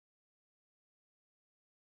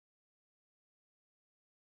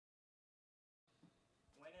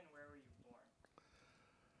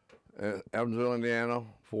Evansville, Indiana,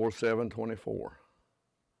 4724.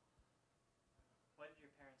 What did your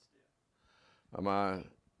parents do? My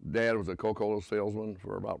dad was a Coca-Cola salesman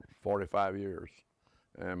for about 45 years.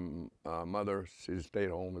 And mother, she stayed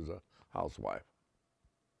home as a housewife.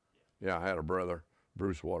 Yeah, I had a brother.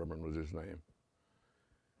 Bruce Waterman was his name.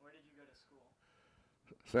 Where did you go to school?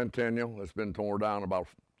 Centennial. It's been torn down about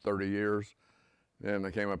 30 years. Then I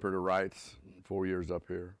came up here to Reitz, 4 years up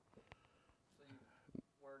here. So you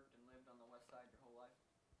worked and lived on the west side your whole life?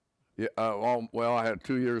 Yeah, well, I had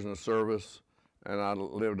 2 years in the service, and I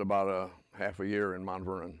lived about half a year in Mount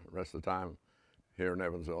Vernon. The rest of the time here in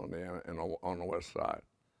Evansville, Indiana, and on the west side.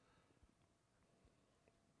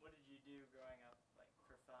 What did you do growing up, like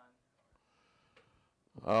for fun?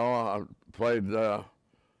 Oh, I played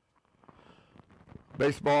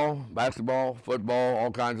baseball, basketball, football,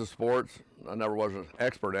 all kinds of sports. I never was an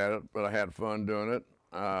expert at it, but I had fun doing it.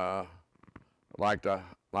 Liked to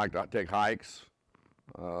take hikes,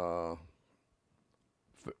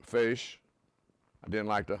 fish. I didn't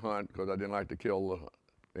like to hunt because I didn't like to kill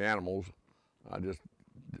the animals. I just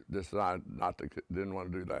decided didn't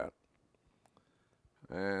want to do that.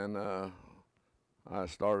 And I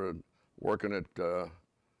started working at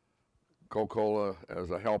Coca-Cola as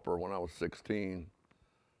a helper when I was 16.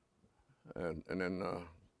 And then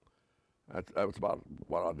that was about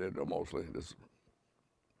what I did mostly, just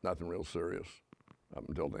nothing real serious up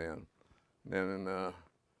until then. And then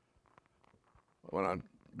when I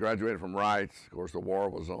graduated from Reitz, of course the war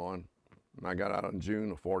was on, and I got out in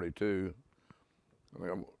June of '42.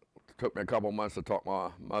 It took me a couple months to talk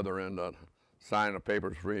my mother into signing the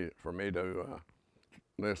papers for me to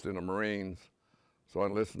enlist in the Marines. So I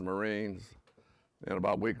enlisted in the Marines. And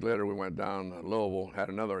about a week later, we went down to Louisville, had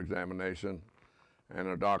another examination, and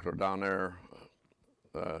a doctor down there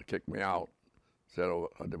kicked me out. Said I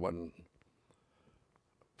wasn't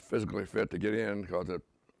physically fit to get in because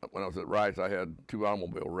when I was at Reitz, I had 2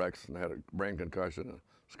 automobile wrecks and had a brain concussion,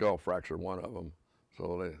 a skull fracture, one of them.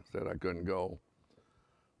 So they said I couldn't go.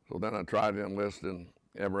 So then I tried to enlist in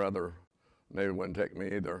every other. Navy wouldn't take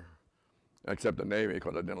me either, except the Navy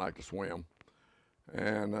because I didn't like to swim.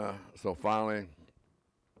 And so finally,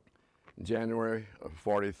 in January of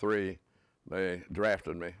 '43, they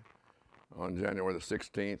drafted me. On January the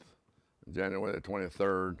 16th, January the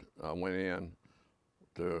 23rd, I went in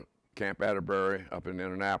to Camp Atterbury up in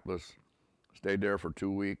Indianapolis, stayed there for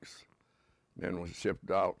 2 weeks, then was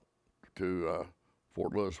shipped out to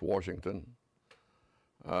Fort Lewis, Washington,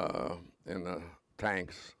 in the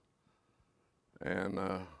tanks, and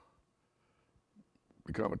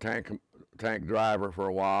become a tank driver for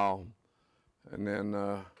a while, and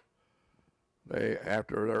then they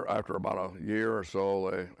after about a year or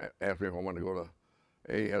so they asked me if I wanted to go to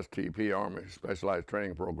ASTP, Army Specialized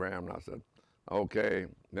Training Program, and I said okay.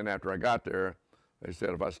 Then after I got there, they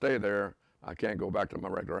said if I stay there I can't go back to my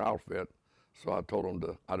regular outfit, so I told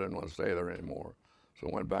them I didn't want to stay there anymore. So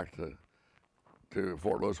I went back to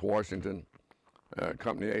Fort Lewis, Washington,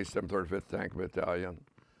 Company A, 735th Tank Battalion.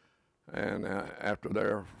 And after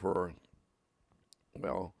there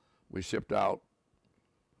we shipped out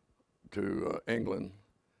to England,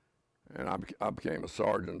 and I became a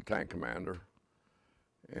sergeant tank commander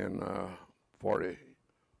in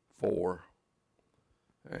 '44.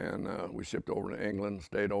 And we shipped over to England,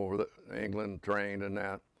 stayed over England, trained in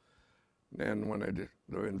that. Then when they did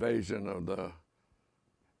the invasion of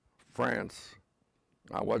France,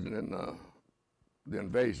 I wasn't in the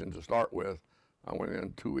invasion to start with. I went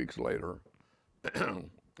in 2 weeks later,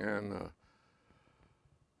 and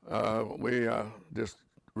we just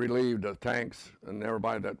relieved the tanks and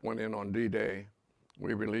everybody that went in on D-Day.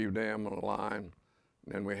 We relieved them on the line,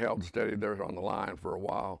 and we held steady there on the line for a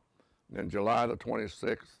while. And then July the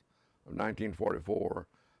 26th of 1944,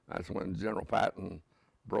 that's when General Patton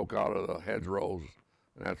broke out of the hedgerows,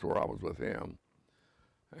 and that's where I was with him.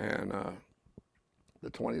 And the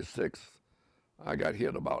 26th, I got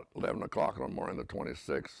hit about 11 o'clock in the morning, the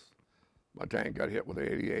 26th. My tank got hit with an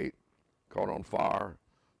 88, caught on fire.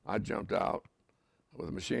 I jumped out with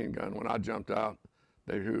a machine gun. When I jumped out,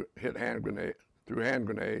 they threw hand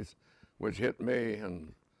grenades, which hit me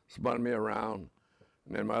and spun me around.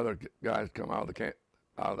 And then my other guys come out of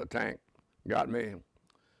the tank, got me.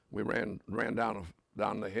 We ran down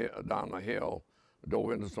the hill,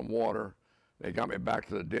 dove into some water. They got me back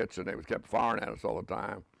to the ditch, and they kept firing at us all the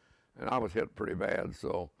time. And I was hit pretty bad,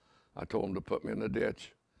 so I told them to put me in the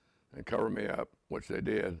ditch and cover me up, which they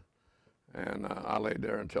did. And I laid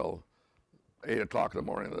there until 8 o'clock in the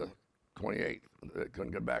morning, the 28th. They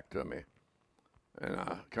couldn't get back to me. And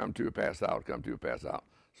come to, pass out, come to, pass out.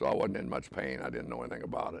 So I wasn't in much pain. I didn't know anything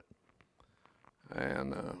about it.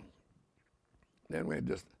 And then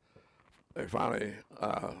they finally,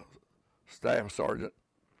 staff sergeant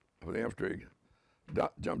for the infantry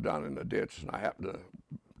jumped down in the ditch, and I happened to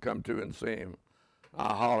come to and see him.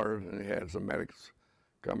 I hollered, and he had some medics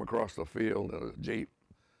come across the field in a Jeep,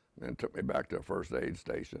 and took me back to a first aid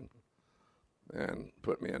station and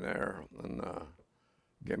put me in there and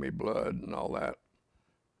give me blood and all that.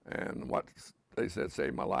 And what they said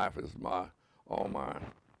saved my life is all my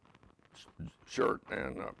shirt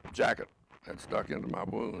and jacket had stuck into my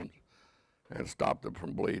wounds and stopped it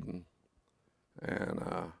from bleeding. And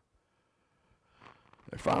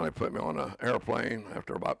they finally put me on an airplane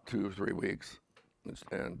after about 2 or 3 weeks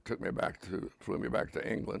and flew me back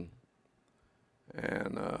to England.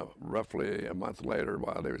 And roughly a month later,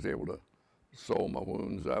 while they was able to sew my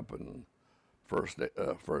wounds up and first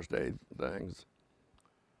aid things,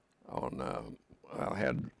 I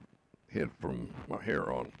had hit from my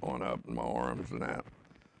hair on up in my arms and that.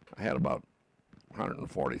 I had about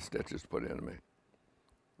 140 stitches put into me,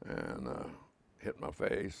 and hit my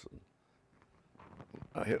face.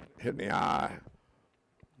 I hit in the eye,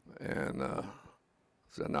 and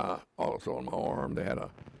so now also on my arm they had to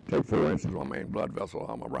take 4 inches of my main blood vessel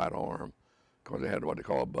on my right arm because they had what they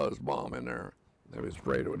call a buzz bomb in there. They was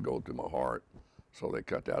afraid it would go through my heart, so they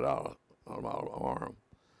cut that out of my arm.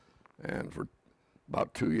 And for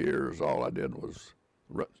about 2 years, all I did was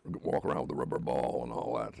walk around with a rubber ball and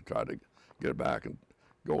all that to try to get it back and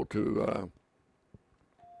go to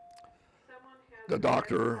the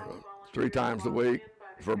doctor 3 times a week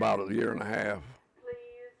for about a year and a half.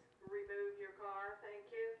 Please remove your car, thank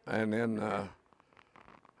you. And then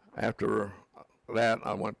after that,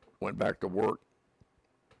 I went back to work.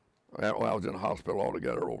 Well, I was in the hospital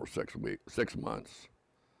altogether over 6 months.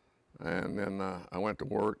 And then I went to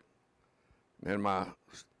work, and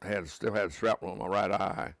still had shrapnel in my right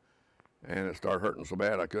eye, and it started hurting so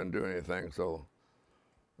bad I couldn't do anything. So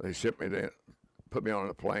they put me on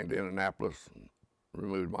a plane to Indianapolis, and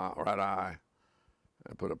removed my right eye,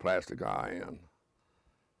 and put a plastic eye in.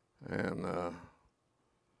 And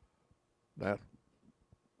that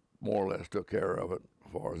more or less took care of it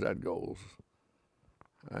as far as that goes.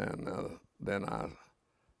 And then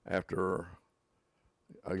after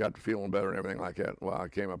I got to feeling better and everything like that, well, I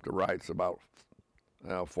came up to Reitz about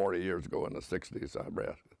 40 years ago in the 60s. I've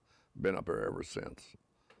been up there ever since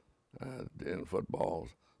in football.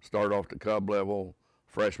 Started off the cub level,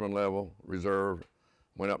 freshman level, reserve,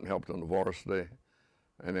 went up and helped on the varsity,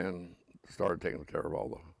 and then started taking care of all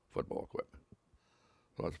the football equipment.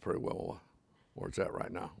 So that's pretty well where it's at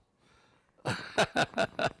right now.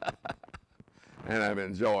 And I've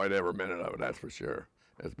enjoyed every minute of it, that's for sure.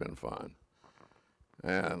 It's been fun.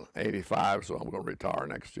 And 85, so I'm going to retire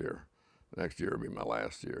next year. Next year will be my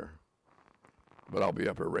last year. But I'll be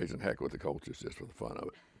up here raising heck with the coaches just for the fun of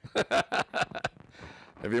it.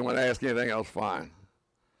 If you want to ask anything else, fine.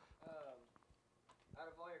 Out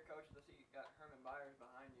of all your coaches, I see you got Herman Byers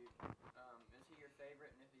behind you. Is he your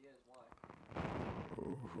favorite, and if he is, why?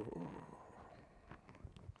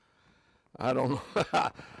 I don't know.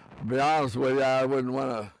 To be honest with you, I wouldn't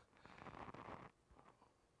want to.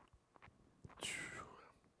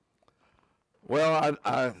 Well,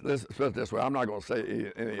 let's put it this way. I'm not going to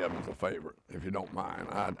say any of them's a favorite, if you don't mind.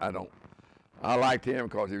 I don't. I liked him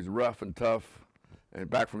because he was rough and tough, and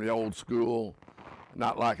back from the old school,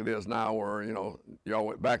 not like it is now, where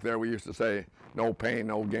back there we used to say no pain,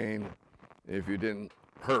 no gain. If you didn't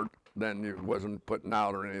hurt, then you wasn't putting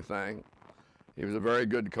out or anything. He was a very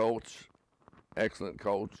good coach, excellent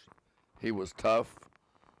coach. He was tough.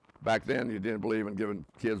 Back then, you didn't believe in giving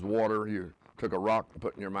kids water. You took a rock and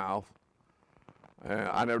put it in your mouth.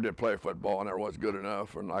 I never did play football. I never was good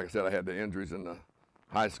enough. And like I said, I had the injuries in the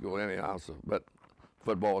high school anyhow, but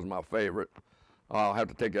football was my favorite. I'll have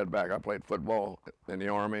to take that back. I played football in the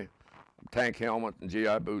Army. Tank helmet and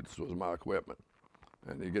GI boots was my equipment.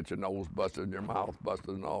 And you get your nose busted and your mouth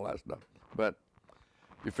busted and all that stuff. But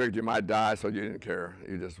you figured you might die, so you didn't care.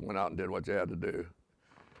 You just went out and did what you had to do.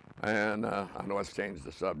 And I know it's changed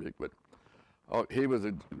the subject, but he was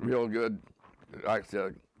a real good, like I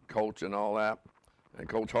said, coach and all that. And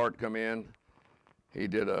Coach Hart come in. He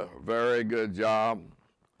did a very good job.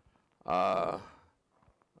 Got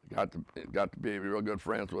to be real good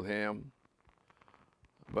friends with him.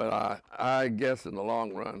 But I guess in the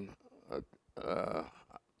long run,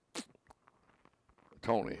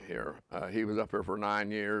 Tony here, he was up here for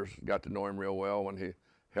 9 years. Got to know him real well when he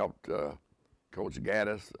helped Coach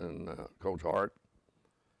Gaddis and Coach Hart.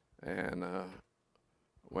 And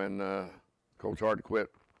when Coach Hart quit,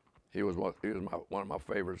 he was one of my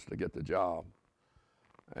favorites to get the job.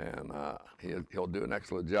 And he'll do an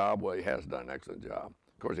excellent job. Well, he has done an excellent job.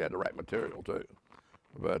 Of course, he had the right material, too.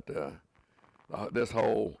 But this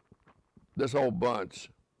whole bunch,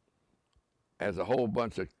 as a whole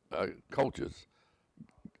bunch of coaches,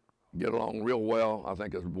 get along real well. I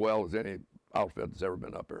think as well as any outfit that's ever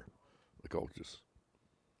been up here, the coaches.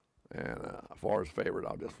 And as far as favorite,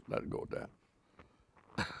 I'll just let it go at that.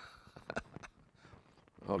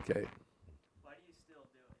 Okay. Why do you still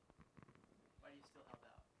do it? Why do you still help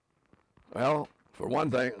out? Well, for one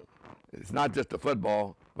thing, it's not just the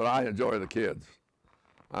football, but I enjoy the kids.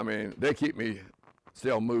 I mean, they keep me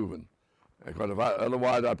still moving. Because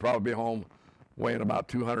otherwise, I'd probably be home weighing about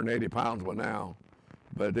 280 pounds by now.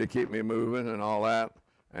 But they keep me moving and all that.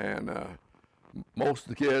 And most of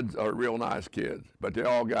the kids are real nice kids, but they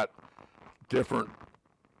all got different,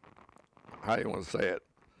 how do you want to say it,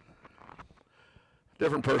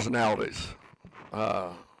 different personalities.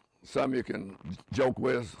 Some you can joke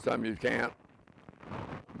with, some you can't.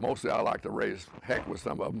 Mostly I like to raise heck with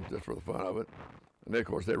some of them just for the fun of it. And then, of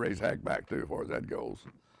course, they raise heck back too, as far as that goes.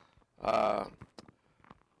 As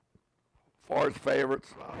far as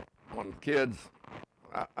favorites, on kids,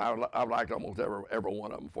 I've liked almost every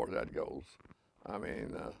one of them as far as that goes. I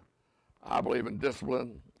mean, I believe in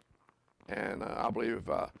discipline, and I believe if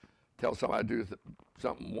I tell somebody to do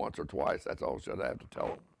something once or twice, that's all I have to tell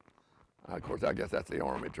them. Of course, I guess that's the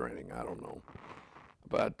Army training. I don't know.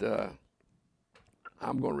 But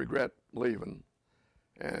I'm going to regret leaving.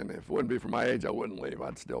 And if it wouldn't be for my age, I wouldn't leave.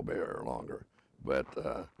 I'd still be here longer. But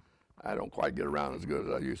I don't quite get around as good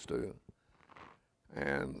as I used to.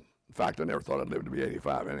 And in fact, I never thought I'd live to be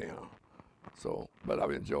 85 anyhow. So, but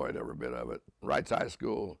I've enjoyed every bit of it. Reitz High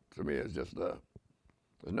School, to me, is just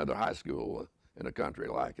another high school in the country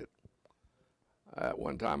like it. At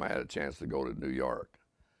one time, I had a chance to go to New York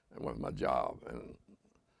and with my job, and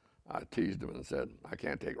I teased him and said, I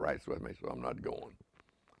can't take Reitz with me, so I'm not going.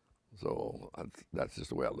 So that's just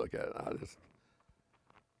the way I look at it. I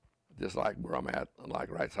just like where I'm at. I like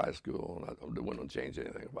Reitz High School, and I wouldn't change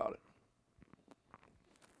anything about it.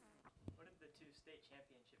 What did the 2 state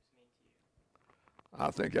championships mean to you?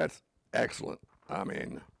 I think that's excellent. I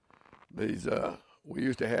mean, these we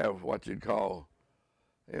used to have what you'd call,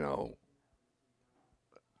 you know,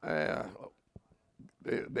 if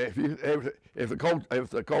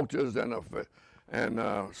the coaches and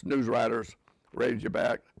news writers raised you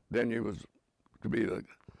back, then you could be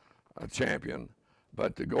a champion.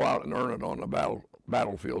 But to go out and earn it on the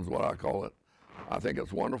battlefield is what I call it. I think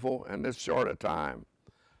it's wonderful, and this short a time,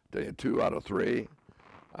 to 2 out of 3.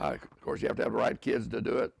 Of course, you have to have the right kids to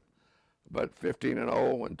do it. But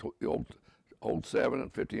 15-0 and 07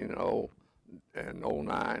 and 15-0 and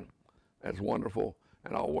 09, that's wonderful.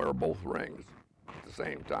 And I'll wear both rings at the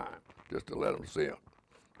same time just to let them see them.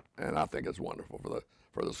 And I think it's wonderful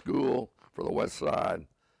for the school, for the West Side,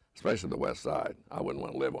 especially the West Side. I wouldn't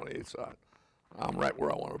want to live on the East Side. I'm right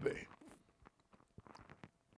where I want to be.